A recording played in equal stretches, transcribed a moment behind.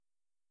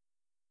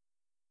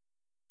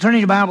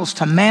Turning your Bibles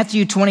to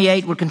Matthew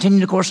 28. We're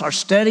continuing, of course, our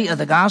study of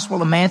the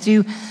Gospel of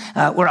Matthew.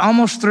 We're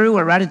almost through.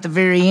 We're right at the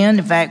very end.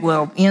 In fact,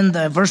 we'll end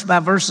the verse by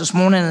verse this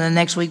morning, and then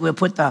next week we'll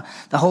put the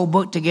whole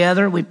book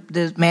together.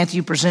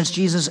 Matthew presents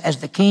Jesus as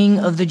the King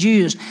of the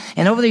Jews.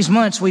 And over these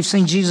months, we've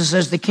seen Jesus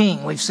as the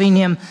King. We've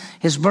seen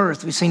his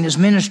birth. We've seen his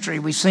ministry.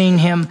 We've seen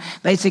him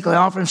basically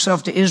offer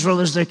himself to Israel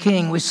as their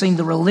king. We've seen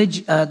the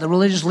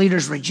religious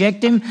leaders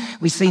reject him.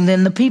 We've seen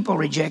then the people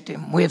reject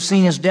him. We have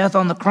seen his death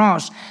on the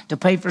cross to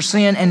pay for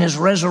sin and his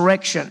resurrection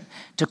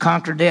to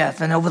conquer death.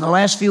 And over the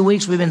last few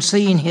weeks, we've been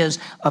seeing his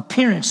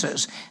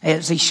appearances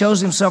as he shows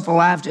himself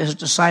alive to his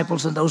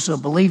disciples and those who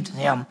have believed in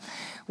him.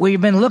 We've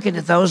been looking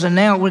at those, and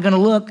now we're going to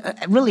look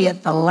really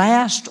at the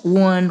last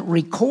one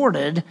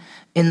recorded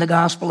in the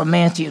Gospel of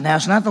Matthew. Now,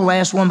 it's not the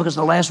last one because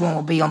the last one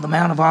will be on the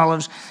Mount of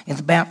Olives,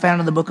 found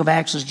in the book of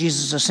Acts as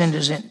Jesus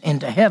ascended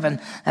into heaven.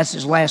 That's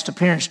his last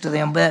appearance to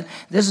them. But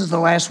this is the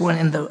last one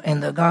in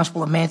the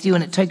Gospel of Matthew,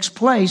 and it takes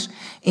place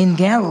in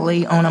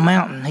Galilee on a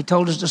mountain. He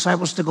told his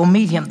disciples to go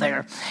meet him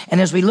there. And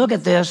as we look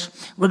at this,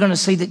 we're going to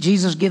see that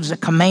Jesus gives a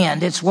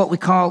command. It's what we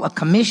call a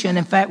commission.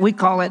 In fact, we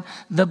call it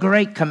the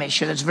Great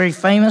Commission. It's very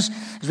famous.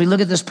 As we look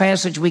at this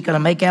passage, we're going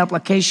to make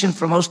application.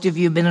 For most of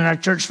you who've been in our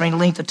church for any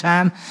length of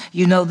time,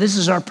 you know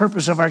this is our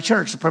purpose of our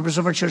church. The purpose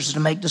of our church is to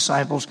make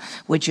disciples,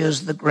 which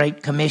is the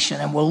Great Commission.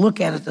 And we'll look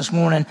at it this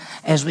morning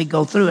as we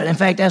go through it. In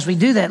fact, as we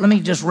do that, let me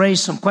just raise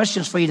some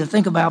questions for you to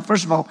think about.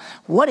 First of all,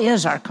 what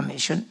is our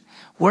commission?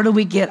 Where do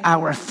we get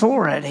our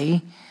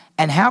authority?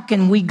 And how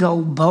can we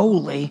go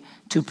boldly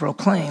to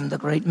proclaim the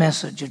great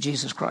message of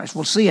Jesus Christ?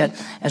 We'll see it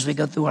as we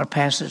go through our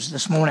passage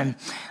this morning.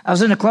 I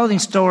was in a clothing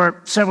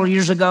store several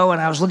years ago,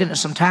 and I was looking at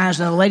some ties,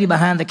 and the lady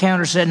behind the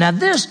counter said, "Now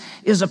this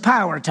is a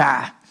power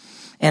tie."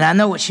 And I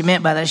know what she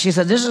meant by that. She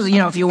said, "This is,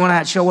 if you want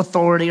to show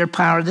authority or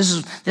power, this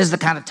is the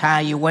kind of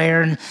tie you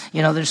wear." And,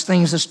 there's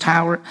things as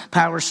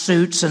power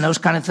suits and those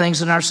kind of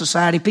things in our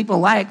society. People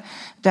like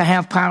to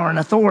have power and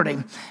authority.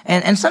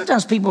 And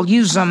sometimes people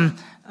use them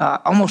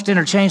almost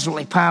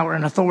interchangeably, power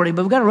and authority.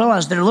 But we've got to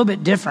realize they're a little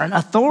bit different.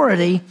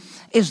 Authority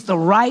is the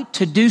right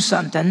to do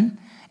something,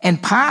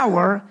 and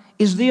power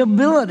is the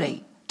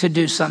ability to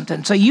do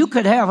something. So you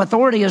could have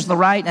authority as the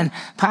right and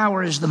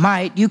power is the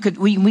might.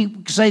 We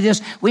say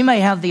this, we may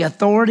have the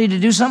authority to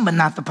do something, but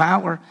not the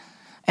power.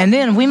 And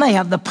then we may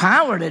have the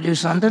power to do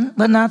something,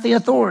 but not the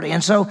authority.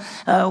 And so,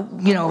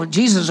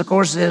 Jesus, of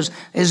course, is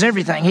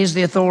everything. He's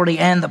the authority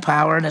and the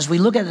power. And as we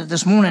look at it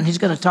this morning, he's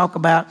going to talk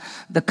about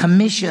the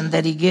commission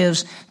that he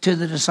gives to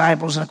the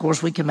disciples. And of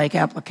course, we can make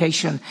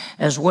application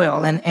as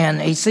well. And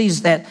he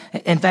sees that,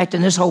 in fact,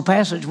 in this whole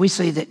passage, we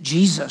see that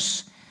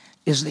Jesus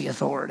is the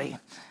authority.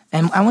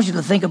 And I want you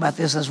to think about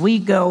this as we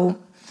go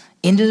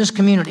into this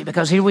community,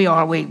 because here we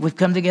are, we've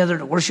come together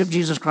to worship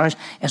Jesus Christ.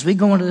 As we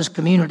go into this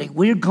community,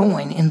 we're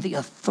going in the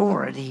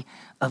authority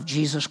of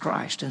Jesus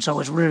Christ. And so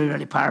it's really,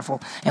 really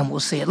powerful, and we'll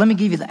see it. Let me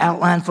give you the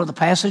outline for the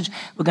passage.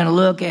 We're going to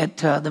look at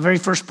the very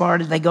first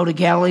part. They go to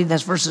Galilee.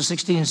 That's verses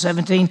 16 and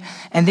 17.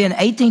 And then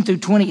 18 through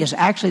 20 is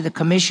actually the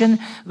commission.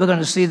 We're going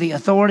to see the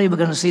authority. We're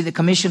going to see the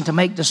commission to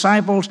make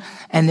disciples.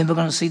 And then we're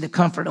going to see the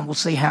comfort, and we'll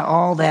see how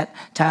all that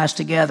ties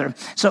together.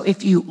 So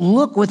if you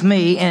look with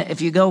me, and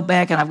if you go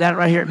back, and I've got it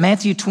right here,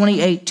 Matthew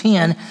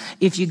 28:10,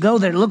 if you go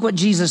there, look what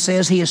Jesus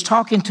says. He is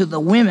talking to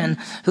the women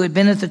who had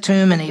been at the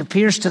tomb, and he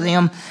appears to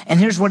them. And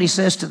here's what he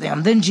says to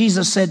them. "Then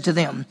Jesus said to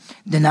them,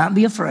 'Do not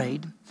be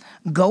afraid.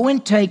 Go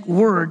and take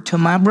word to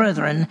my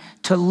brethren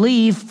to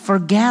leave for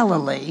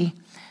Galilee,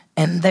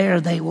 and there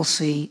they will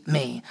see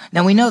me.'"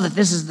 Now we know that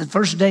this is the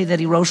first day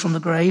that he rose from the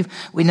grave.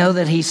 We know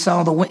that he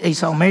saw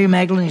Mary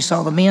Magdalene, he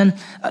saw the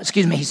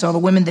he saw the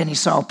women, then he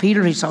saw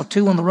Peter, he saw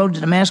two on the road to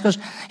Damascus.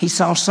 He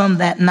saw some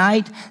that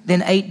night.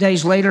 Then 8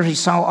 days later, he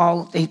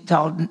saw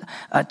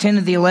 10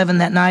 of the 11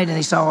 that night, and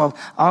he saw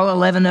all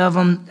 11 of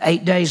them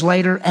 8 days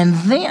later. And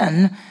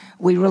then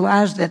we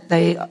realized that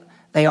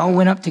they all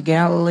went up to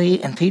Galilee,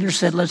 and Peter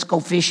said, "Let's go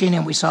fishing."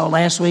 And we saw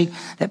last week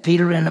that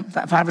Peter and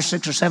 5 or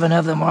 6 or 7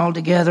 of them were all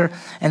together,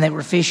 and they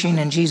were fishing,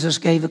 and Jesus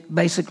gave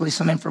basically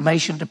some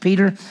information to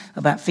Peter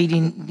about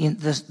feeding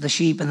the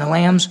sheep and the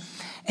lambs.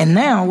 And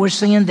now we're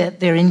seeing that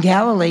they're in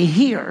Galilee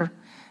here,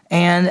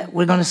 and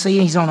we're going to see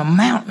he's on a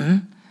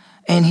mountain,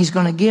 and he's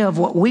going to give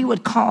what we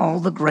would call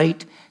the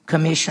Great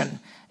Commission.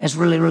 It's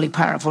really, really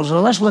powerful.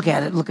 So let's look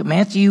at it. Look at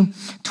Matthew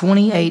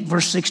 28,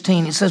 verse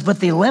 16. It says,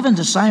 "But the 11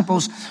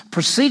 disciples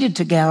proceeded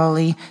to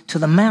Galilee, to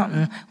the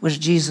mountain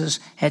which Jesus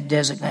had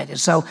designated."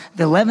 So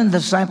the 11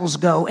 disciples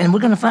go, and we're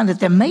going to find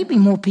that there may be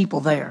more people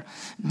there.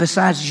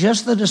 Besides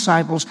just the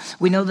disciples,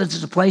 we know that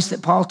there's a place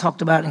that Paul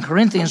talked about in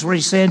Corinthians where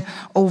he said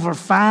over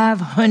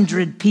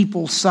 500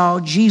 people saw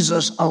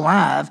Jesus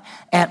alive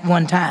at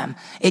one time.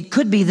 It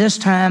could be this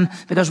time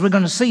because we're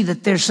going to see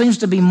that there seems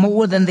to be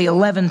more than the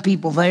 11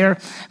 people there,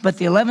 but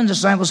the 11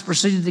 disciples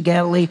proceeded to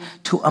Galilee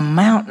to a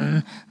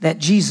mountain that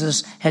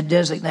Jesus had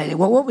designated.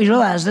 Well, what we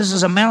realize, this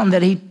is a mountain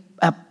that he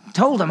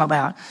told them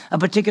about a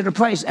particular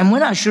place. And we're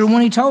not sure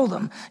when he told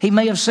them. He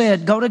may have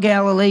said, go to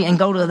Galilee and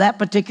go to that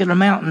particular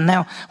mountain.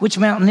 Now, which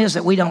mountain is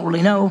it? We don't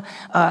really know.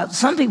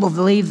 Some people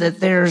believe that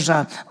there's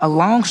a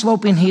long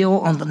sloping hill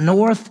on the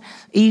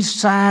northeast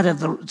side of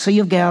the Sea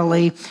of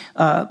Galilee,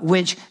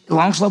 which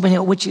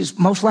is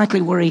most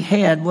likely where he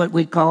had what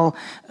we call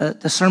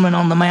the Sermon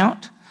on the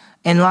Mount.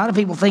 And a lot of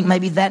people think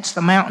maybe that's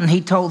the mountain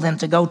he told them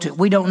to go to.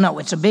 We don't know.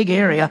 It's a big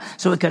area,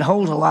 so it could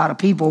hold a lot of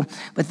people.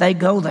 But they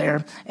go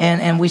there,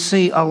 and we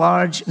see a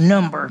large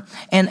number.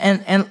 And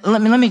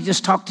let me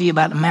just talk to you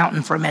about a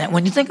mountain for a minute.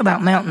 When you think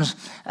about mountains,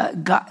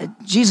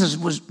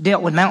 Jesus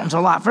dealt with mountains a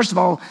lot. First of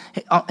all,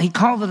 he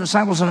called the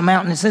disciples on the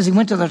mountain. It says he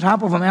went to the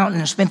top of a mountain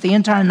and spent the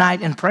entire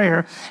night in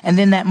prayer. And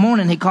then that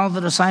morning, he called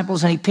the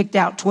disciples, and he picked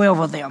out 12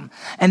 of them.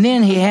 And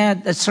then he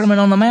had the Sermon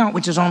on the Mount,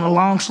 which is on a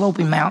long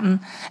sloping mountain.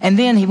 And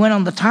then he went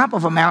on the top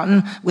of a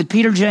mountain with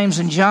Peter, James,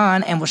 and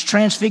John and was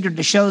transfigured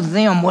to show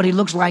them what he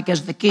looks like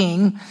as the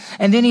king.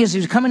 And then as he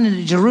was coming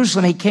into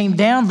Jerusalem, he came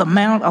down the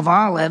Mount of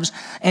Olives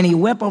and he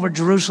wept over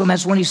Jerusalem.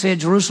 That's when he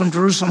said, Jerusalem,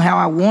 Jerusalem, how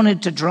I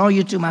wanted to draw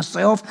you to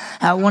myself,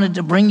 how I wanted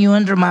to bring you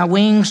under my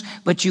wings,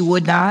 but you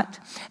would not.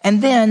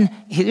 And then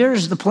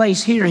here's the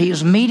place here. He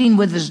is meeting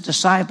with his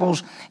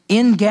disciples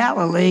in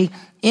Galilee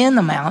in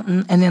the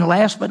mountain. And then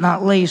last but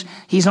not least,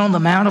 he's on the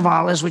Mount of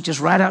Olives, which is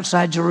right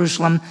outside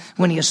Jerusalem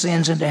when he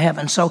ascends into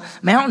heaven. So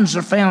mountains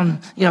are found,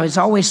 it's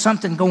always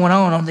something going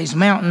on these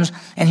mountains.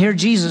 And here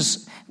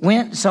Jesus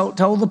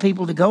told the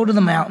people to go to the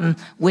mountain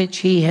which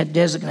he had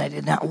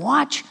designated. Now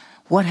watch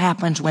what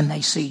happens when they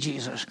see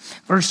Jesus.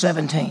 Verse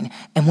 17,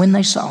 and when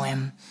they saw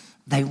him,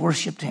 they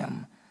worshiped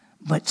him,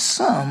 but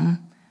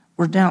some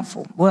were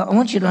doubtful. Well, I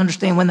want you to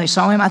understand when they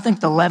saw him, I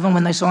think the 11,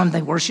 when they saw him,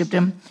 they worshiped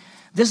him.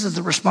 This is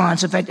the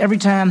response. In fact, every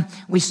time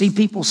we see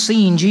people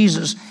seeing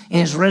Jesus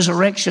in his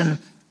resurrection,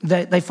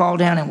 they fall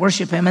down and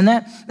worship him. And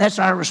that's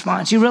our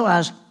response. You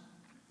realize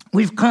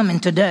we've come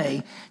in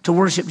today to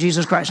worship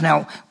Jesus Christ.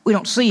 Now, we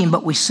don't see him,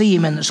 but we see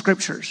him in the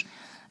scriptures.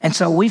 And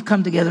so we've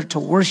come together to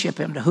worship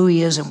him, to who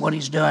he is and what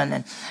he's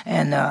done.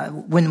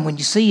 And when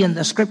you see in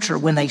the scripture,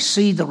 when they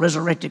see the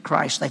resurrected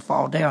Christ, they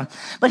fall down.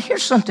 But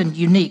here's something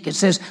unique. It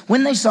says,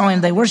 when they saw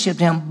him, they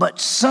worshiped him, but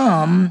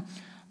some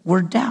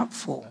were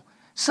doubtful.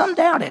 Some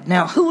doubted.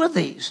 Now, who are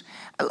these?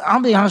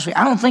 I'll be honest with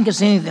you. I don't think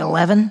it's any of the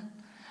 11.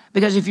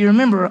 Because if you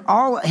remember,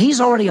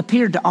 he's already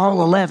appeared to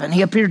all 11.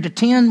 He appeared to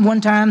 10 one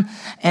time,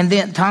 and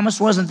then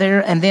Thomas wasn't there.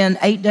 And then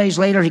 8 days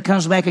later, he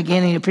comes back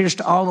again, and he appears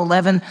to all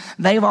 11.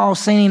 They've all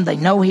seen him. They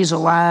know he's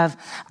alive.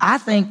 I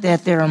think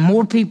that there are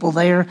more people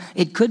there.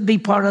 It could be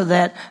part of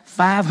that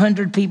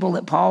 500 people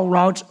that Paul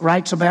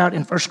writes about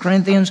in 1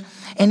 Corinthians.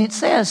 And it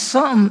says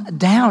some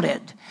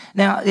doubted.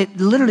 Now,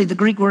 literally, the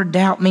Greek word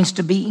doubt means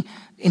to be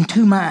in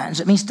two minds.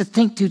 It means to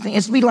think two things.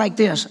 It's to be like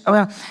this.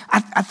 Well,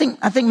 I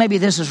think maybe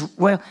this is,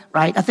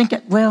 right. I think,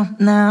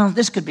 no,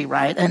 this could be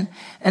right.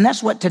 And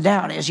that's what to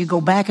doubt is. You go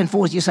back and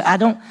forth. You say,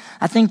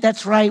 I think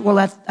that's right. Well,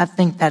 I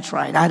think that's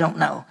right. I don't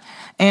know.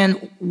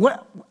 And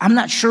I'm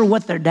not sure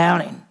what they're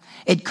doubting.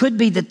 It could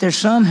be that there's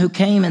some who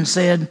came and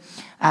said,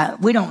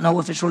 we don't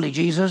know if it's really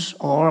Jesus,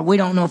 or we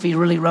don't know if he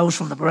really rose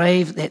from the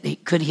grave,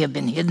 could he have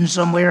been hidden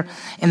somewhere,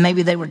 and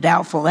maybe they were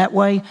doubtful that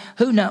way.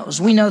 Who knows?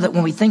 We know that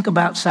when we think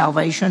about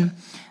salvation,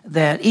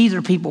 that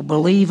either people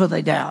believe or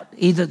they doubt.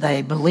 Either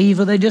they believe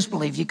or they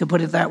disbelieve. You could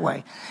put it that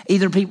way.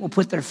 Either people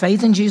put their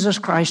faith in Jesus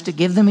Christ to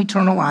give them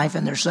eternal life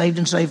and they're saved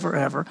and saved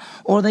forever,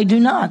 or they do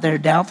not. They're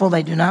doubtful.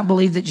 They do not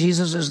believe that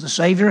Jesus is the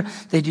Savior.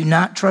 They do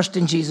not trust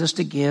in Jesus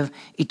to give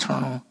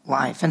eternal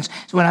life. And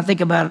so when I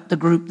think about the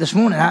group this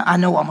morning, I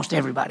know almost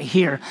everybody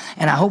here,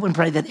 and I hope and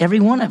pray that every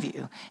one of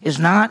you is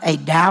not a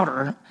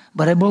doubter,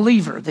 but a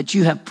believer, that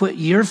you have put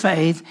your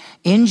faith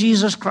in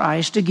Jesus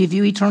Christ to give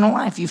you eternal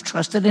life. You've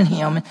trusted in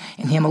him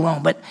and him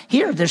alone. But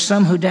here, there's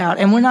some who doubt,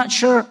 and we're not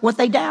sure what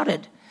they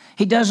doubted.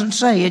 He doesn't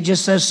say. It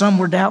just says some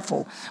were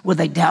doubtful. Were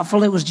they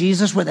doubtful it was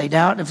Jesus? Were they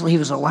doubt if he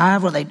was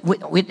alive?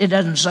 It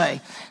doesn't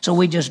say. So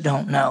we just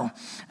don't know.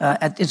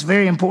 It's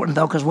very important,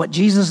 though, because what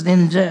Jesus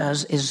then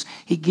does is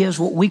he gives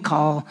what we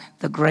call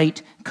the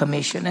Great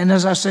Commission. And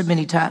as I said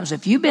many times,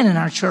 if you've been in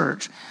our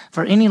church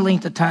for any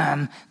length of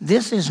time,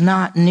 this is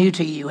not new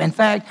to you. In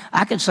fact,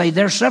 I could say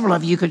there's several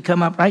of you could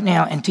come up right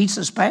now and teach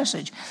this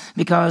passage,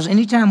 because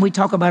anytime we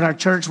talk about our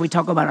church, we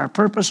talk about our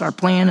purpose, our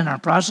plan, and our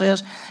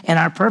process, and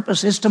our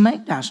purpose is to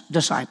make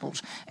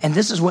disciples. And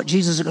this is what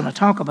Jesus is going to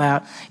talk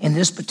about in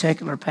this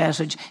particular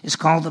passage. It's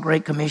called the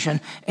Great Commission.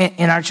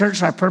 In our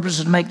church, our purpose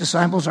is to make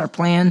disciples. Our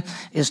plan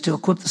is to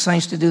equip the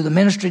saints to do the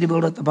ministry, to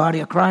build up the body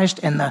of Christ,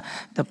 and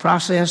the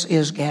process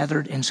is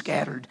gathered and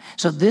scattered.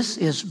 So this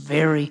is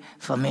very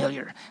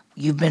familiar.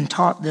 You've been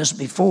taught this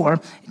before.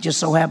 It just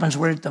so happens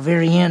we're at the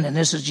very end, and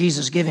this is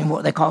Jesus giving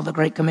what they call the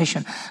Great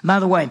Commission. By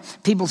the way,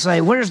 people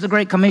say, where's the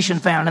Great Commission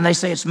found? And they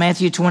say it's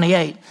Matthew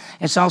 28.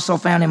 It's also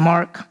found in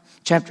Mark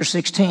chapter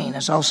 16.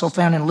 It's also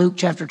found in Luke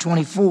chapter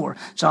 24.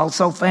 It's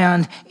also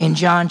found in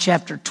John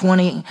chapter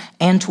 20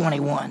 and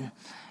 21.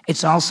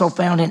 It's also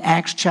found in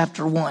Acts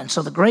chapter 1.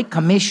 So the Great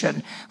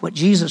Commission, what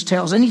Jesus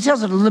tells, and he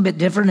tells it a little bit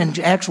different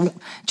in Acts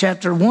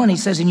chapter 1. He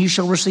says, and you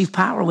shall receive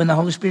power when the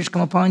Holy Spirit's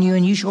come upon you,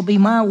 and you shall be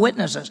my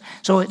witnesses.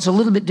 So it's a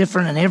little bit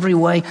different in every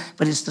way,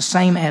 but it's the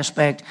same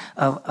aspect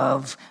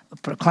of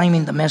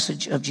proclaiming the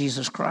message of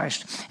Jesus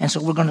Christ. And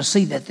so we're going to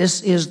see that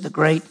this is the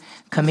Great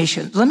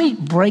Commission. Let me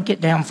break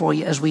it down for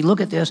you as we look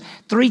at this.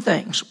 3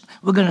 things.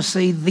 We're going to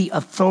see the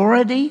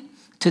authority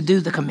to do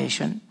the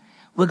commission.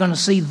 We're going to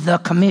see the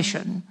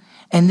commission.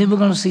 And then we're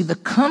going to see the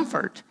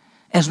comfort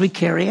as we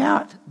carry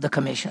out the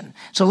commission.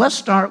 So let's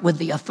start with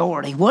the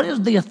authority. What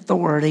is the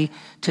authority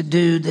to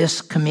do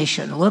this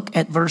commission? Look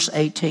at verse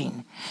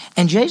 18.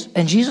 And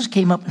Jesus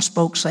came up and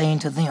spoke, saying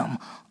to them,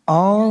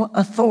 all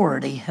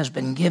authority has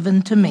been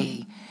given to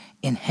me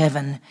in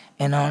heaven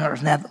and on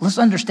earth. Now, let's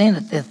understand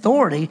that the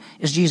authority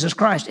is Jesus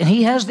Christ, and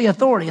he has the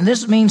authority, and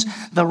this means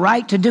the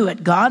right to do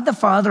it. God the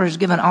Father has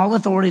given all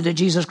authority to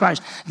Jesus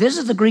Christ. This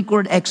is the Greek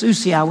word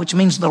exousia, which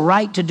means the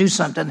right to do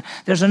something.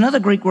 There's another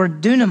Greek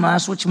word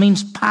dunamis, which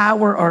means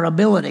power or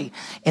ability.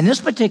 In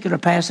this particular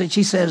passage,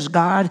 he says,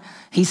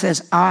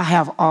 I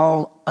have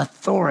all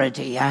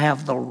authority. I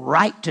have the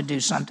right to do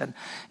something.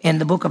 In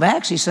the book of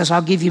Acts, he says,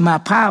 I'll give you my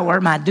power,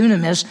 my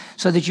dunamis,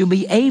 so that you'll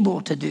be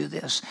able to do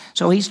this.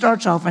 So he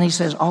starts off and he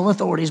says, all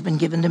authority has been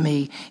given to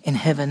me in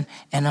heaven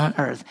and on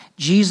earth.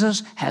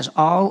 Jesus has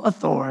all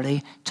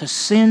authority to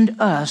send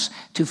us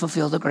to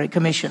fulfill the Great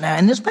Commission. Now,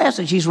 in this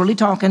passage, he's really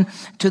talking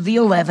to the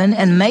 11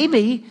 and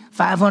maybe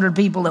 500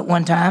 people at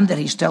one time that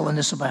he's telling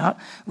this about.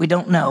 We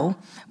don't know,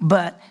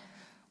 but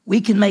we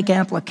can make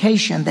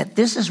application that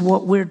this is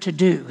what we're to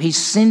do. He's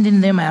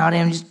sending them out,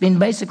 and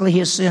basically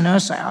he's sent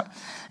us out.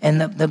 And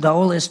the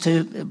goal is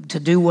to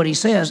do what he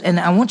says.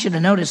 And I want you to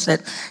notice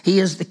that he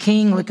is the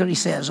king. Look what he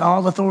says.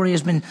 All authority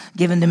has been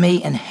given to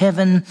me in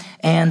heaven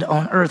and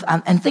on earth.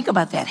 And think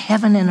about that,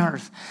 heaven and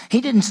earth.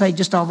 He didn't say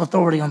just all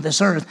authority on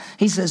this earth.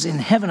 He says in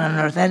heaven and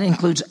earth. That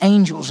includes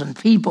angels and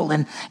people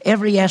and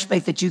every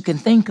aspect that you can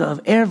think of,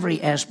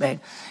 every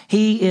aspect.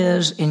 He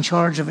is in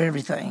charge of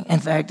everything. In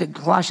fact,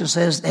 Colossians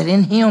says that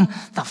in him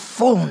the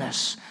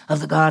fullness of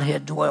the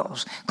Godhead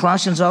dwells.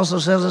 Colossians also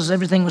says us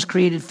everything was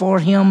created for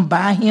him,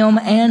 by him,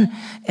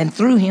 and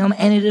through him,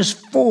 and it is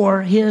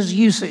for his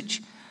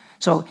usage.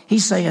 So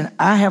he's saying,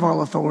 I have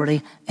all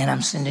authority, and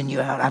I'm sending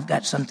you out. I've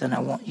got something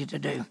I want you to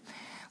do.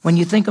 When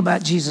you think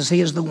about Jesus,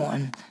 he is the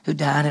one who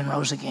died and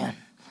rose again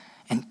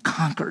and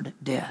conquered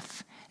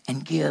death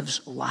and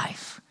gives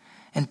life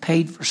and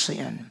paid for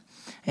sin.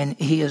 And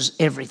he is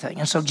everything.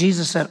 And so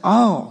Jesus said,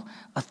 all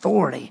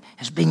authority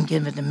has been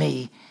given to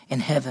me in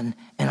heaven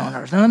and on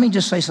earth. Now, let me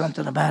just say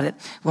something about it.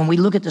 When we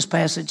look at this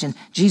passage and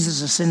Jesus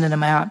is sending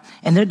them out,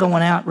 and they're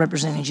going out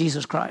representing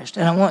Jesus Christ.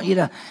 And I want you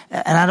to,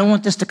 and I don't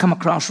want this to come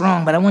across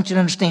wrong, but I want you to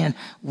understand,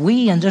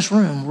 we in this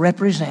room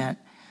represent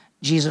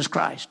Jesus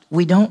Christ.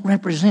 We don't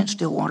represent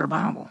Stillwater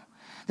Bible.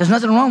 There's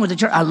nothing wrong with the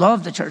church. I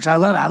love the church. I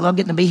love it. I love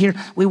getting to be here.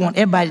 We want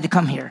everybody to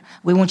come here.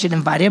 We want you to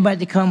invite everybody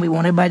to come. We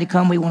want everybody to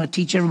come. We want to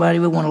teach everybody.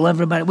 We want to love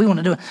everybody. We want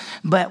to do it.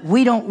 But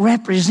we don't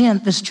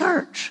represent this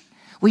church.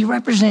 We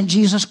represent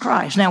Jesus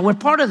Christ. Now, we're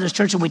part of this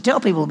church and we tell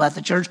people about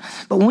the church,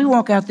 but when we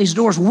walk out these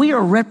doors, we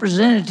are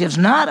representatives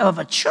not of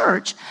a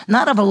church,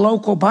 not of a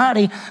local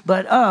body,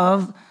 but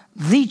of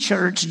the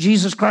church.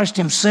 Jesus Christ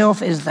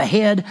himself is the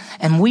head,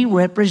 and we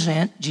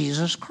represent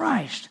Jesus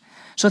Christ.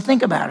 So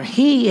think about it.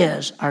 He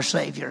is our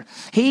Savior.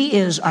 He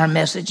is our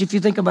message. If you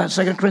think about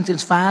 2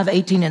 Corinthians 5,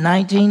 18 and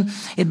 19,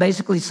 it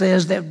basically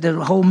says that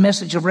the whole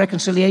message of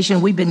reconciliation,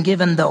 we've been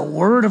given the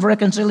word of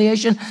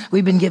reconciliation.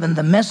 We've been given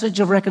the message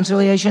of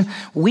reconciliation.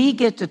 We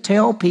get to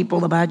tell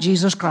people about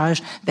Jesus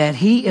Christ, that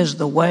he is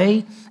the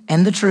way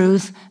and the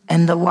truth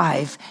and the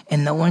life,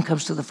 and no one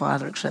comes to the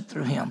Father except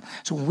through him.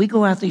 So when we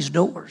go out these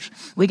doors,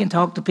 we can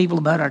talk to people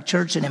about our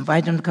church and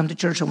invite them to come to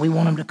church, and we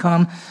want them to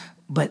come,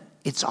 but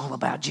it's all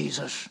about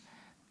Jesus.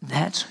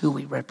 That's who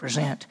we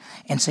represent.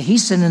 And so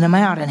he's sending them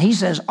out, and he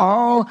says,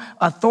 all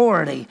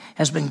authority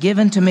has been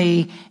given to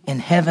me in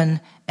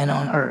heaven and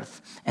on earth.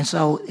 And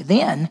so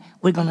then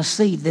we're going to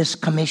see this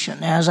commission.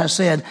 Now, as I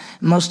said,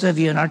 most of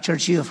you in our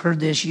church, you have heard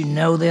this, you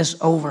know this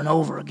over and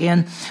over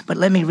again, but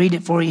let me read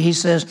it for you. He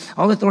says,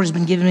 all authority has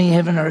been given to me in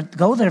heaven and earth.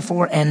 Go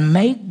therefore and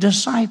make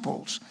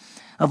disciples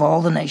of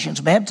all the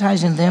nations,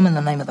 baptizing them in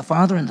the name of the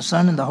Father and the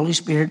Son and the Holy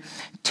Spirit,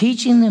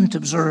 teaching them to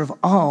observe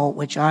all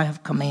which I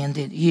have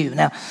commanded you.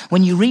 Now,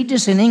 when you read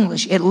this in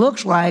English, it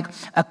looks like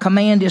a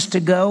command is to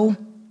go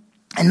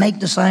and make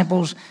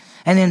disciples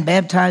and then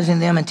baptizing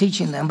them and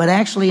teaching them. But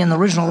actually in the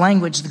original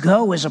language, the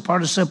go is a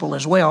participle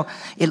as well.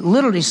 It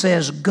literally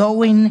says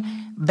going,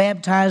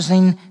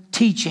 baptizing,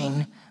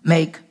 teaching,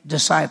 make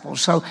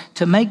disciples. So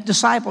to make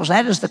disciples,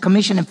 that is the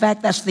commission. In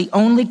fact, that's the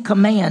only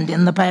command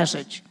in the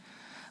passage.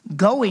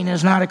 Going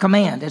is not a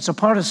command. It's a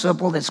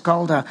participle that's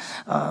called a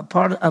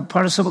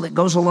participle that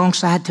goes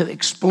alongside to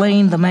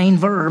explain the main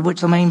verb,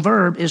 which the main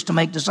verb is to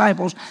make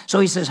disciples. So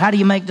he says, how do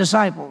you make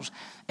disciples?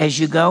 As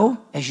you go,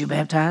 as you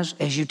baptize,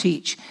 as you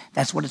teach.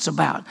 That's what it's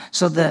about.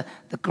 So the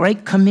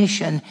Great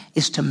Commission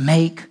is to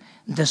make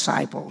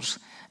disciples.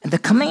 And the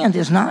command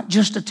is not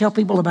just to tell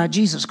people about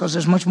Jesus, because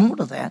there's much more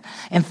to that.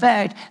 In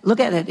fact, look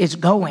at it. It's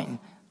going,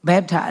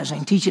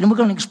 baptizing, teaching. And we're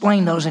going to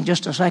explain those in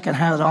just a second,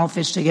 how it all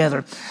fits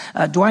together.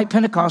 Dwight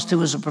Pentecost, who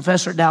was a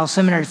professor at Dallas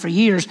Seminary for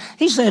years,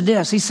 he said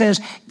this. He says,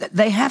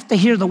 they have to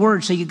hear the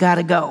word, so you got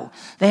to go.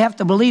 They have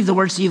to believe the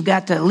word, so you've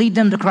got to lead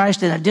them to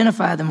Christ and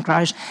identify them with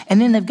Christ.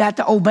 And then they've got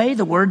to obey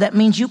the word. That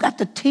means you've got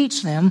to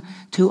teach them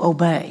to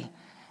obey.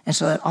 And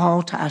so it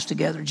all ties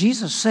together.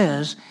 Jesus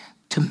says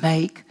to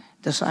make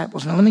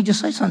disciples. Now, let me just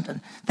say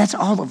something. That's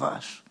all of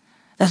us.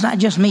 That's not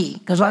just me.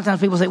 Because a lot of times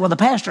people say, well, the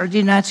pastor,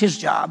 that's his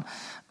job.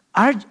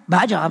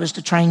 My job is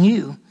to train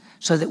you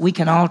so that we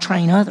can all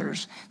train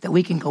others, that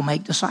we can go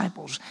make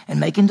disciples. And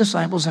making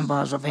disciples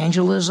involves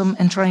evangelism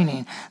and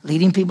training,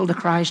 leading people to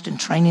Christ and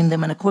training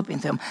them and equipping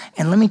them.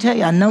 And let me tell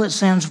you, I know it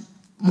sounds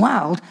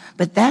wild,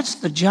 but that's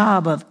the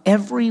job of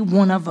every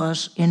one of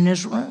us in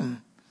this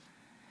room.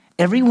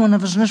 Every one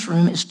of us in this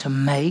room is to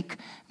make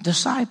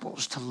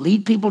disciples, to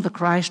lead people to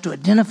Christ, to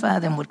identify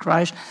them with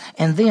Christ,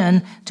 and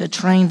then to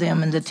train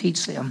them and to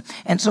teach them.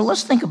 And so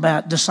let's think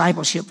about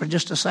discipleship for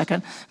just a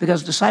second,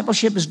 because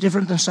discipleship is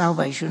different than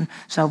salvation.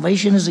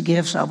 Salvation is a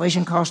gift.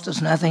 Salvation costs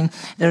us nothing.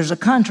 There's a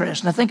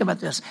contrast. Now think about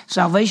this.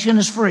 Salvation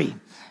is free.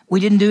 We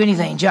didn't do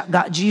anything.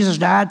 Jesus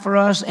died for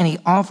us, and he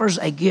offers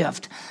a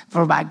gift.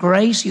 For by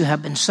grace you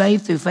have been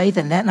saved through faith,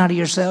 and that not of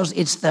yourselves.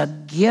 It's the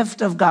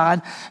gift of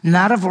God,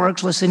 not of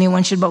works, lest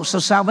anyone should boast. So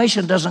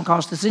salvation doesn't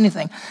cost us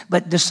anything.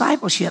 But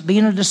discipleship,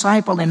 being a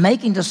disciple and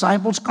making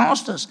disciples,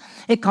 costs us.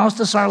 It costs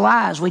us our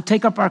lives. We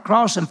take up our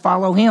cross and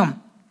follow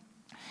him.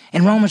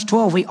 In Romans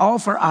 12, we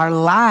offer our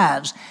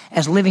lives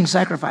as living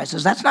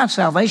sacrifices. That's not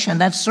salvation,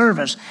 that's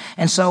service.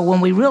 And so when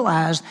we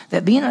realize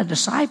that being a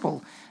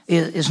disciple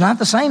is not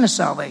the same as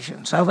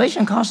salvation.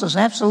 Salvation costs us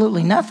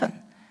absolutely nothing.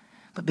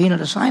 But being a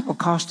disciple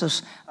costs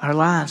us our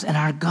lives. And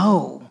our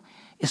goal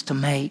is to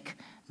make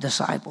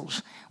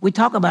disciples. We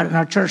talk about it in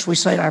our church. We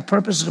say our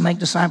purpose is to make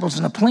disciples,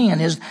 and the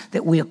plan is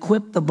that we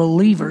equip the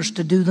believers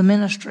to do the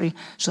ministry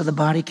so the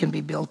body can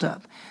be built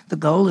up. The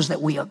goal is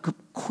that we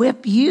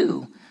equip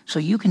you so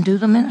you can do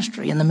the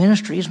ministry, and the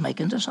ministry is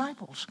making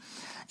disciples.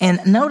 And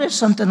notice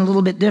something a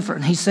little bit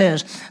different. He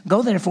says,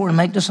 go therefore and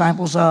make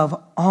disciples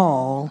of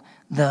all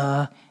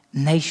the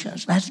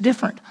nations. That's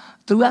different.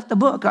 Throughout the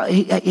book,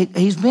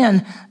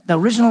 the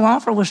original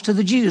offer was to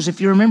the Jews.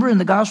 If you remember in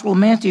the Gospel of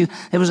Matthew,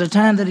 there was a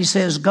time that he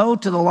says, go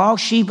to the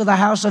lost sheep of the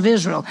house of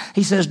Israel.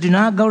 He says, do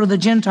not go to the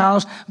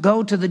Gentiles,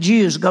 go to the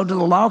Jews, go to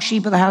the lost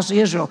sheep of the house of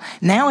Israel.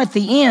 Now at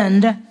the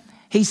end,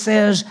 he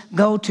says,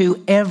 go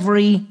to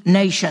every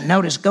nation.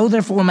 Notice, go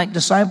therefore and make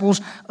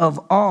disciples of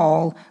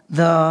all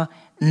the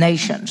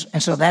nations.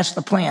 And so that's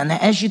the plan. Now,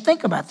 as you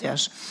think about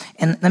this,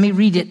 and let me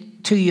read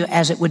it to you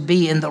as it would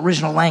be in the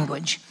original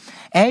language.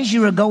 As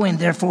you are going,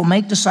 therefore,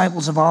 make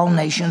disciples of all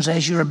nations,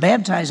 as you are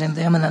baptizing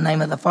them in the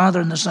name of the Father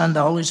and the Son and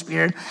the Holy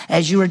Spirit,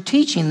 as you are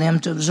teaching them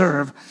to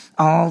observe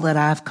all that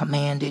I've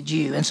commanded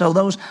you. And so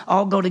those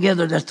all go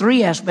together. There's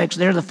three aspects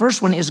there. The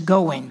first one is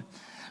going.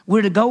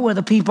 We're to go where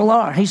the people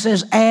are. He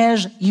says,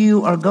 as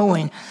you are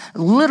going.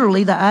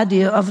 Literally the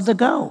idea of the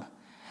go.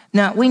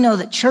 Now, we know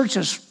that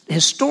churches,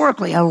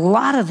 historically, a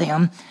lot of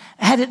them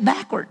had it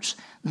backwards.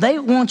 They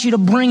want you to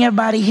bring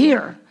everybody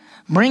here.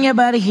 Bring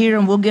everybody here,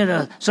 and we'll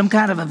get some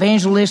kind of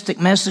evangelistic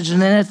message, and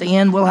then at the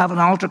end we'll have an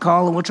altar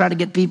call, and we'll try to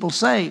get people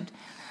saved.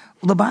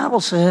 Well, the Bible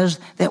says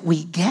that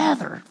we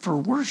gather for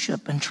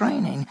worship and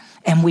training,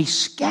 and we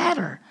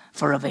scatter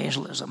for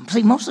evangelism.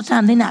 See, most of the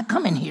time they're not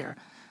coming here.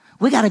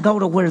 We got to go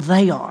to where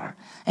they are.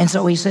 And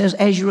so he says,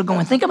 as you are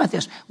going, think about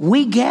this.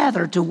 We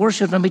gather to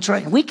worship and be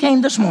trained. We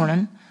came this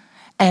morning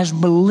as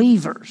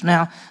believers.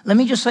 Now, let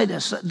me just say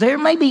this. There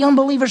may be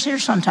unbelievers here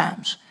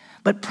sometimes,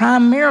 but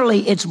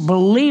primarily it's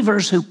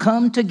believers who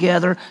come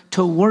together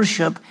to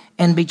worship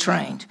and be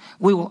trained.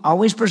 We will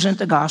always present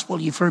the gospel.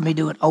 You've heard me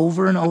do it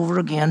over and over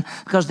again,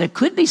 because there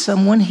could be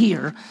someone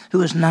here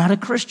who is not a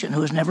Christian,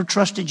 who has never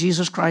trusted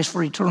Jesus Christ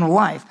for eternal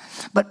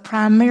life. But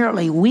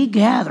primarily we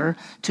gather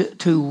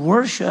to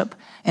worship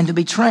and to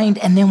be trained,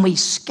 and then we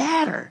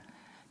scatter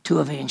to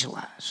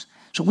evangelize.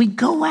 So we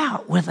go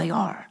out where they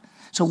are.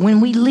 So when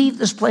we leave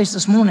this place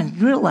this morning,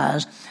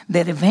 realize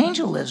that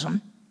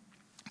evangelism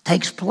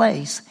takes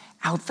place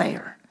out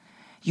there.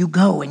 You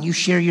go and you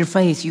share your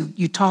faith.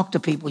 You talk to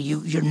people,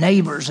 your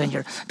neighbors and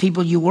your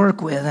people you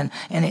work with,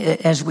 and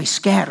as we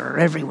scatter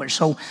everywhere.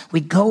 So we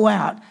go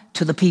out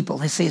to the people.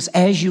 He says,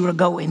 as you are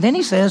going. Then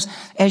he says,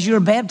 as you are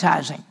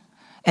baptizing.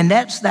 And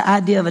that's the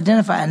idea of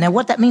identifying. Now,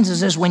 what that means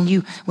is this: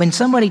 when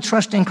somebody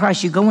trusts in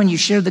Christ, you go and you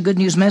share the good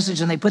news message,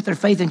 and they put their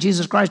faith in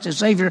Jesus Christ as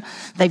Savior.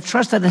 They've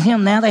trusted in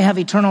Him. Now they have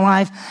eternal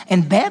life.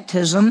 And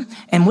baptism,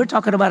 and we're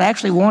talking about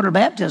actually water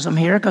baptism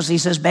here, because he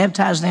says,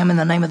 baptize them in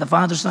the name of the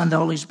Father, Son, and the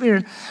Holy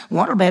Spirit.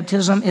 Water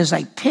baptism is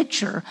a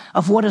picture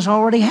of what has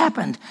already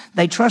happened.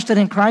 They trusted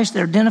in Christ.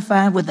 They're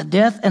identified with the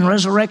death and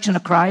resurrection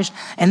of Christ,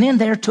 and then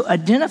they're to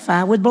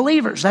identify with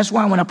believers. That's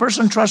why when a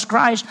person trusts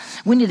Christ,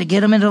 we need to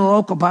get them into the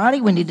local body.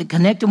 We need to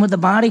connect them with the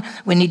body.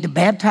 We need to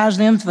baptize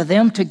them for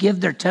them to give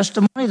their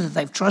testimony. that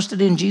they've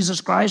trusted in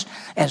Jesus Christ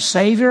as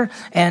Savior,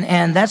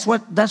 and that's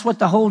what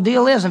the whole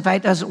deal is. In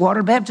fact, as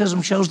water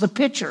baptism shows the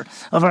picture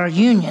of our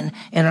union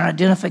and our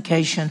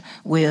identification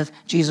with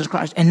Jesus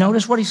Christ. And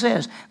notice what he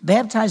says,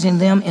 baptizing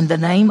them in the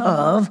name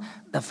of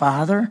the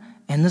Father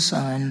and the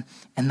Son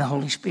and the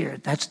Holy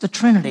Spirit. That's the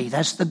Trinity.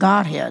 That's the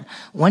Godhead.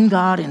 One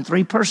God in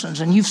three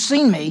persons. And you've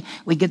seen me.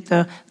 We get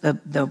the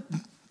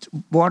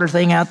water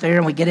thing out there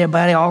and we get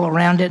everybody all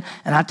around it.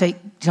 And I take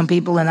some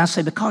people and I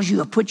say, because you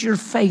have put your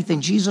faith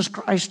in Jesus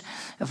Christ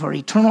for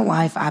eternal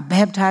life, I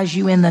baptize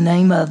you in the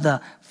name of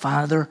the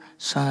Father,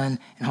 Son,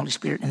 and Holy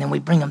Spirit. And then we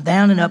bring them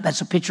down and up.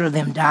 That's a picture of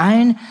them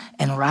dying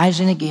and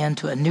rising again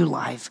to a new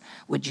life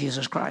with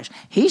Jesus Christ.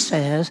 He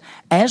says,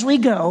 as we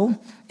go,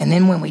 and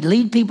then when we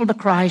lead people to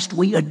Christ,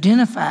 we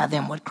identify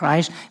them with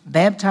Christ,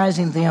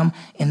 baptizing them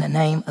in the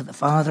name of the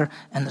Father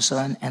and the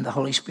Son and the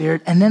Holy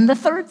Spirit. And then the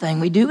third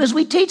thing we do is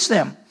we teach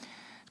them.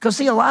 Because,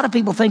 see, a lot of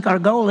people think our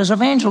goal is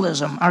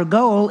evangelism. Our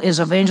goal is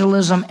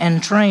evangelism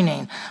and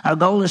training. Our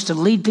goal is to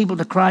lead people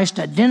to Christ,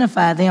 to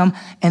identify them,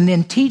 and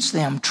then teach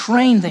them,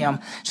 train them,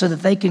 so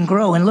that they can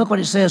grow. And look what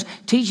it says,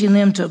 teaching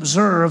them to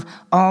observe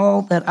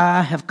all that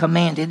I have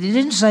commanded. It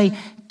didn't say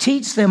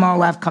teach them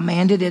all I've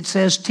commanded. It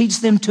says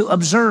teach them to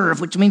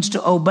observe, which means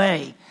to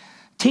obey.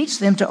 Teach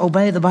them to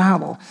obey the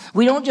Bible.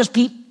 We don't just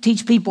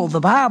teach people the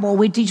Bible.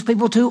 We teach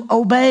people to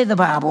obey the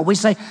Bible. We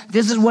say,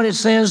 this is what it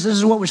says. This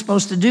is what we're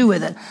supposed to do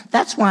with it.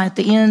 That's why at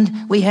the end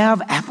we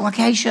have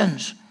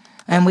applications.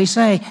 And we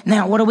say,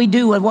 now what do we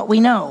do with what we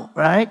know,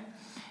 right?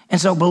 And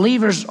so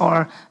believers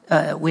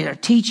we are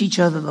teach each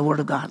other the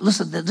Word of God.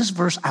 Listen to this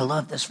verse. I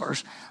love this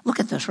verse. Look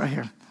at this right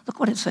here. Look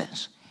what it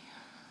says.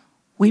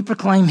 We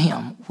proclaim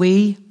Him.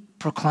 We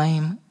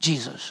proclaim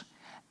Jesus.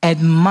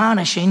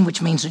 Admonishing,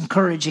 which means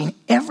encouraging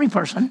every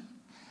person,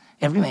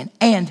 every man,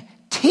 and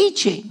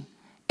teaching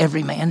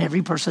every man,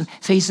 every person.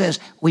 So he says,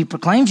 we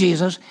proclaim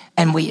Jesus,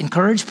 and we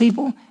encourage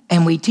people,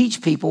 and we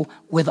teach people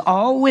with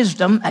all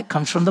wisdom, that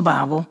comes from the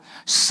Bible,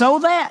 so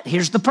that,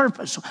 here's the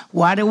purpose.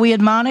 Why do we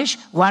admonish?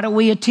 Why do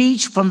we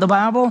teach from the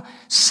Bible?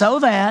 So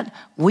that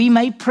we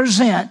may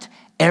present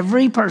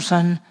every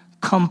person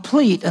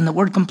complete, and the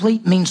word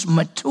complete means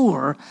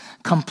mature,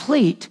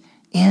 complete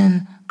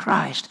in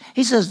Christ.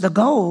 He says the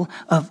goal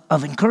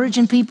of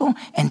encouraging people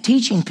and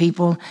teaching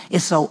people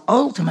is so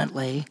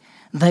ultimately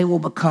they will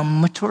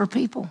become mature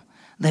people.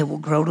 They will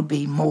grow to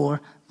be more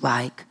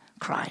like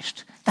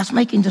Christ. That's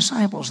making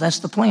disciples. That's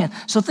the plan.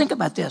 So think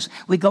about this.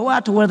 We go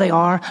out to where they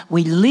are.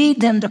 We lead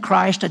them to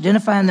Christ,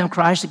 identifying them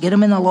Christ, to get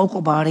them in the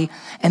local body,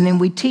 and then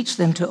we teach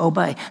them to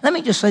obey. Let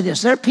me just say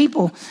this. There are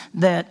people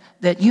that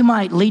you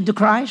might lead to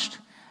Christ,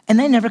 and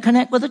they never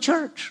connect with the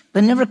church.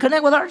 They never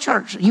connect with our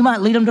church. You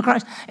might lead them to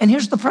Christ. And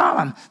here's the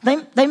problem.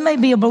 They may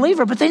be a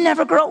believer, but they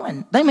never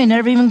growing. They may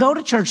never even go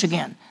to church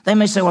again. They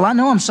may say, well, I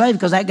know I'm saved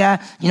because that guy,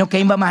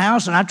 came by my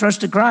house and I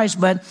trusted Christ,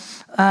 but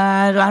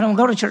I don't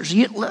go to church.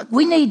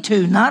 We need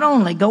to not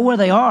only go where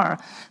they are,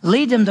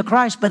 lead them to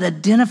Christ, but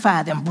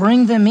identify them,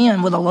 bring them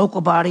in with a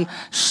local body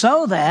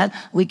so that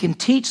we can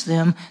teach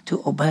them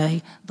to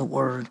obey the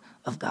Word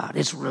of God.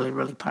 It's really,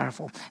 really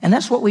powerful. And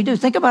that's what we do.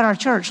 Think about our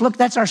church. Look,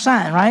 that's our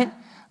sign, right?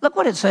 Look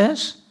what it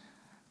says.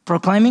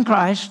 Proclaiming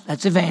Christ,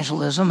 that's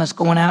evangelism. That's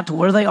going out to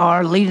where they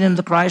are, leading them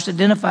to Christ,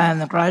 identifying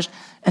them to Christ,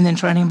 and then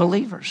training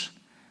believers.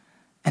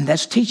 And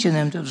that's teaching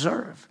them to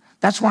observe.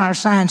 That's why our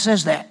sign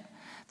says that.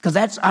 Because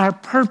that's our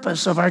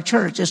purpose of our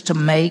church, is to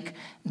make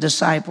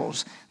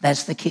disciples.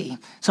 That's the key.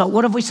 So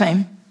what have we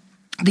seen?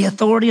 The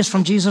authority is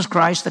from Jesus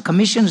Christ. The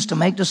commission is to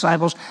make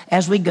disciples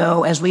as we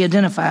go, as we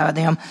identify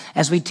them,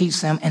 as we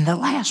teach them. And the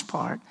last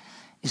part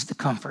is the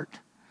comfort.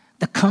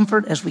 The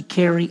comfort as we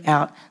carry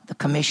out the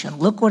commission.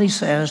 Look what he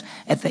says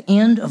at the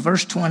end of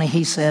verse 20.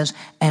 He says,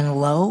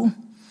 and lo,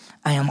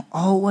 I'm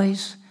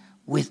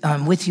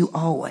with you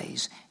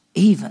always,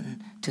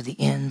 even to the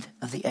end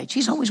of the age.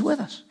 He's always with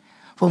us.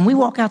 When we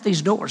walk out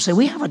these doors,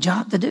 we have a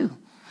job to do.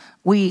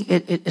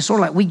 It's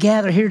sort of like we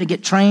gather here to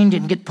get trained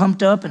and get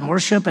pumped up and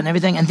worship and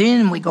everything, and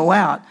then we go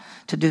out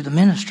to do the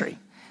ministry.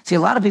 See,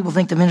 a lot of people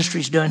think the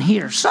ministry's done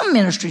here. Some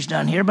ministry's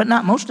done here, but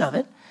not most of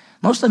it.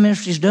 Most of the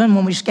ministry is done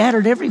when we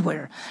scattered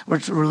everywhere. We're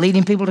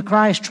leading people to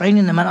Christ,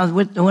 training them,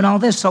 doing all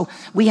this. So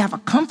we have a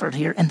comfort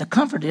here, and the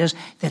comfort is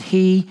that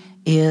He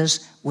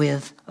is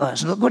with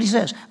us. Look what He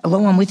says.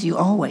 Lo, I'm with you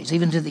always,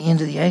 even to the end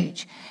of the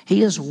age.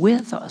 He is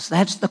with us.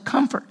 That's the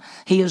comfort.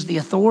 He is the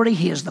authority.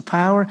 He is the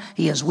power.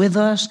 He is with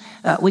us.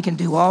 We can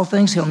do all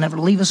things. He'll never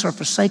leave us or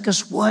forsake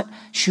us. What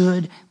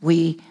should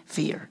we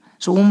fear?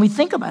 So when we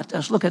think about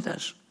this, look at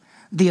this.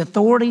 The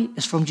authority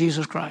is from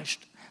Jesus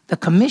Christ. The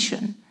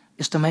commission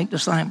is to make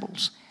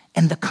disciples.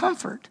 And the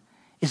comfort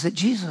is that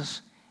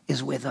Jesus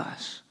is with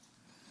us.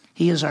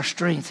 He is our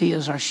strength. He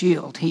is our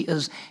shield. He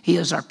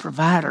is our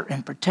provider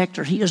and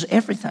protector. He is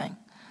everything.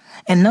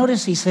 And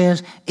notice he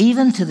says,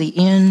 even to the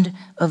end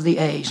of the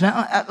age.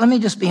 Now, let me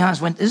just be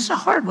honest. This is a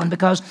hard one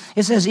because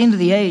it says end of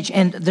the age.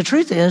 And the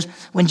truth is,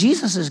 when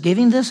Jesus is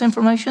giving this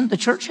information, the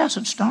church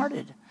hasn't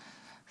started.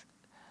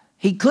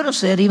 He could have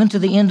said even to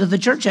the end of the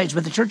church age,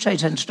 but the church age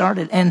hadn't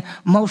started. And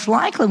most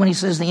likely when he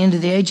says the end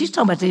of the age, he's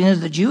talking about the end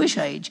of the Jewish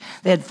age.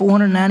 They had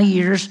 490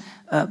 years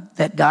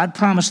that God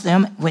promised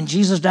them. When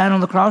Jesus died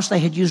on the cross, they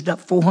had used up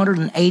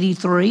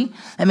 483.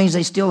 That means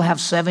they still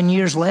have 7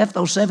 years left.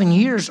 Those 7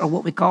 years are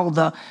what we call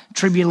the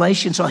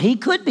tribulation. So he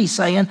could be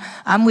saying,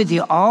 I'm with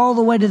you all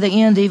the way to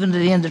the end, even to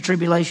the end of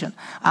tribulation.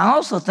 I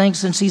also think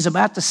since he's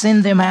about to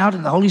send them out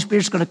and the Holy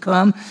Spirit's going to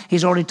come,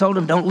 he's already told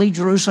them, don't leave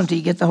Jerusalem till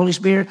you get the Holy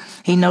Spirit.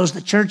 He knows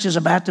the church is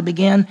about to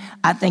begin.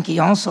 I think he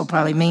also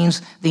probably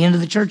means the end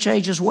of the church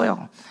age as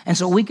well. And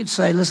so we could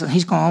say, listen,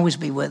 he's going to always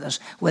be with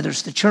us, whether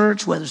it's the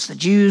church, whether it's the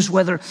Jews,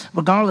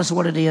 regardless of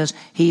what it is,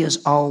 he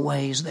is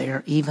always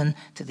there, even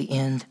to the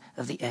end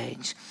of the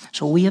age.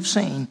 So we have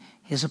seen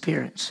his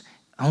appearance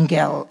in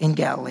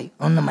Galilee,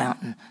 on the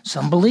mountain.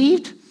 Some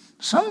believed,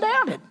 some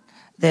doubted,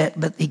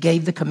 but he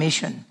gave the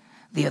commission.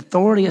 The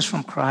authority is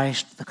from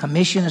Christ. The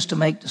commission is to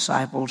make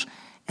disciples,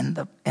 and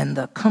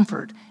the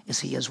comfort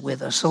is he is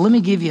with us. So let me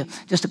give you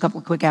just a couple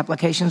of quick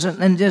applications,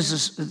 and this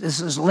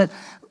is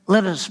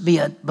let us be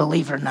a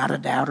believer, not a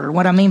doubter.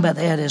 What I mean by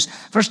that is,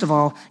 first of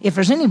all, if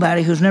there's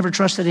anybody who's never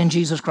trusted in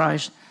Jesus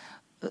Christ,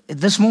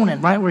 this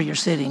morning, right where you're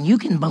sitting, you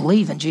can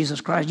believe in Jesus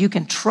Christ. You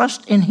can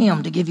trust in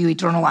him to give you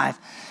eternal life.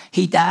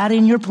 He died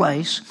in your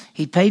place.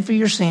 He paid for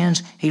your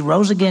sins. He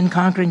rose again,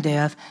 conquering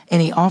death,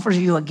 and he offers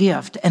you a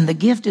gift, and the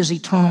gift is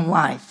eternal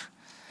life.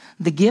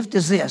 The gift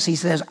is this. He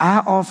says,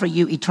 I offer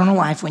you eternal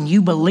life. When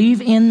you believe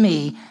in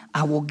me,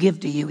 I will give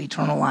to you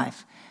eternal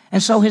life.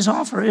 And so his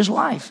offer is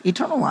life,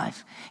 eternal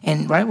life.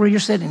 And right where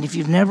you're sitting, if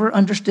you've never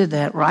understood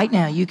that, right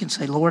now you can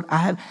say, Lord,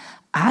 I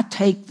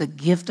take the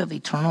gift of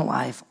eternal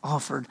life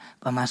offered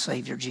by my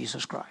Savior,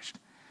 Jesus Christ.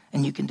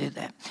 And you can do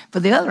that. For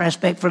the other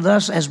aspect, for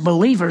us as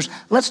believers,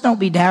 let's don't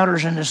be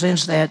doubters in the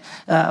sense that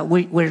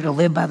we're to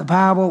live by the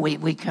Bible. We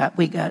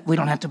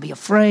don't have to be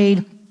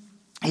afraid.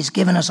 He's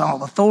given us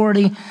all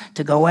authority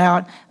to go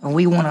out, and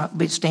we want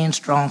to stand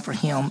strong for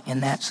him in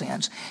that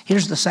sense.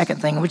 Here's the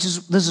second thing,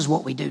 this is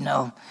what we do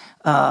know.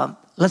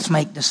 Let's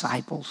make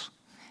disciples.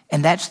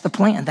 And that's the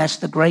plan. That's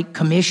the Great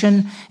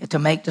Commission, to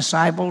make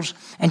disciples.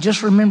 And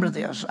just remember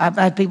this. I've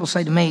had people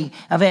say to me,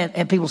 I've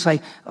had people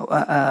say,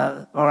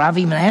 or I've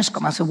even asked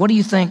them, I said, what do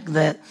you think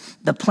that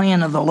the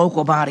plan of the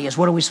local body is?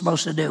 What are we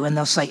supposed to do? And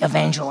they'll say,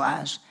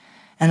 evangelize.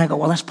 And I go,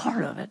 well, that's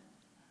part of it.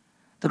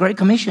 The Great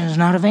Commission is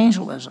not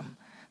evangelism.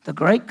 The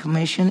Great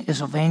Commission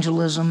is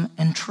evangelism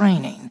and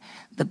training.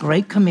 The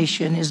Great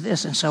Commission is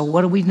this. And so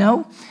what do we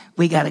know?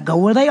 We got to go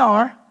where they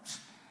are.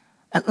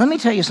 Let me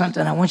tell you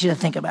something I want you to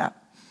think about.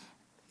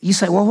 You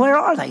say, well, where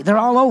are they? They're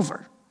all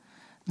over.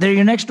 They're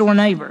your next door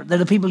neighbor. They're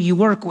the people you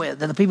work with.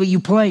 They're the people you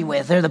play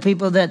with. They're the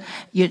people that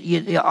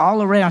you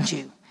all around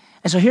you.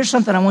 And so here's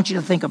something I want you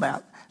to think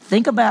about.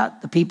 Think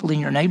about the people in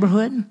your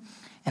neighborhood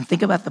and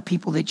think about the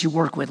people that you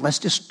work with. Let's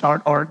just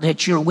start, or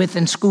that you're with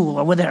in school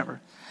or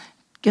whatever.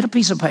 Get a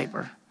piece of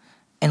paper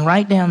and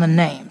write down the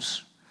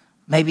names.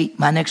 Maybe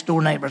my next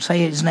door neighbor, say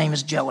his name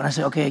is Joe. And I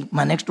say, okay,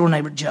 my next door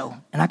neighbor, Joe.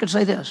 And I could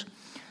say this.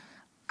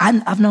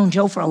 I've known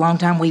Joe for a long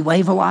time. We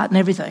wave a lot and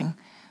everything.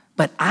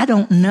 But I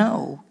don't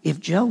know if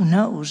Joe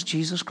knows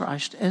Jesus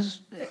Christ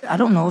I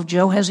don't know if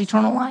Joe has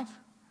eternal life.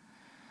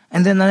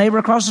 And then the neighbor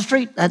across the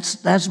street,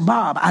 that's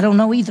Bob. I don't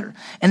know either.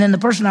 And then the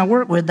person I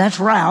work with, that's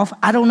Ralph.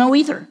 I don't know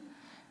either.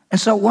 And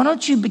so why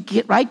don't you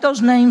write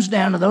those names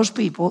down to those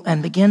people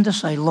and begin to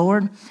say,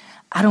 Lord,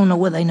 I don't know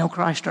whether they know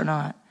Christ or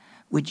not.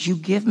 Would you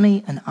give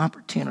me an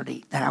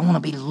opportunity that I want to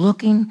be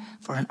looking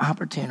for an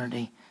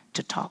opportunity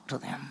to talk to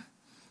them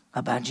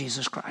about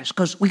Jesus Christ?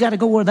 Because we got to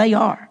go where they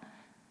are.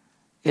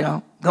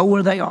 Go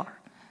where they are.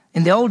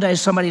 In the old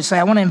days, somebody would say,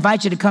 I want to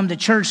invite you to come to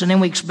church, and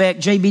then we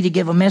expect JB to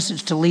give a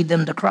message to lead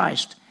them to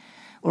Christ.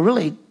 Well,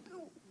 really,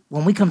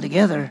 when we come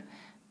together,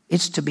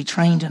 it's to be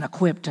trained and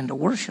equipped and to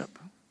worship.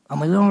 I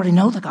mean, we already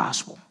know the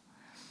gospel.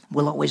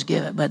 We'll always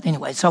give it. But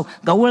anyway, so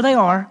go where they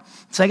are.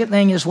 Second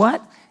thing is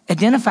what?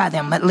 Identify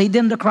them, lead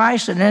them to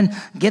Christ, and then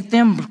get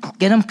them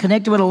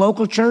connected with a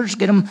local church,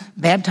 get them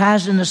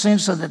baptized in the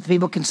sense so that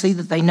people can see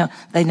that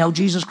they know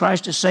Jesus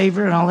Christ as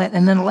Savior and all that.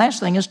 And then the last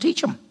thing is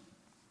teach them.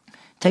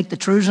 Take the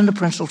truths and the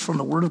principles from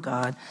the Word of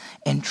God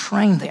and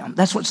train them.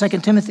 That's what 2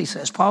 Timothy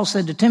says. Paul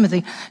said to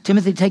Timothy,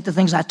 take the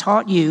things I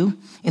taught you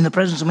in the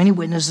presence of many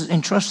witnesses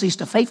and trust these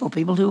to faithful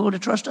people who will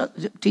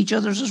teach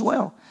others as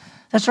well.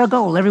 That's our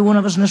goal. Every one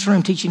of us in this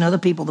room teaching other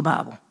people the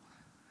Bible,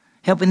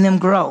 helping them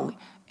grow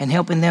and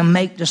helping them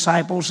make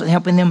disciples and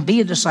helping them be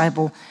a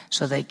disciple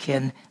so they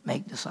can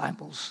make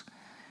disciples.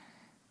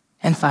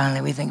 And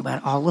finally, we think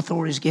about all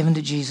authority is given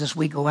to Jesus.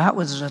 We go out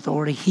with his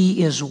authority.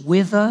 He is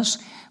with us.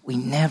 We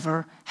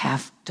never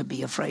have to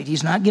be afraid.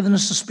 He's not given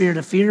us the spirit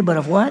of fear, but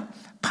of what?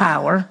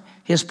 Power,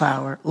 his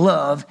power,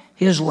 love,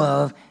 his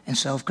love, and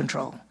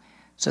self-control,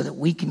 so that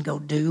we can go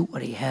do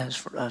what he has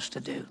for us to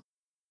do.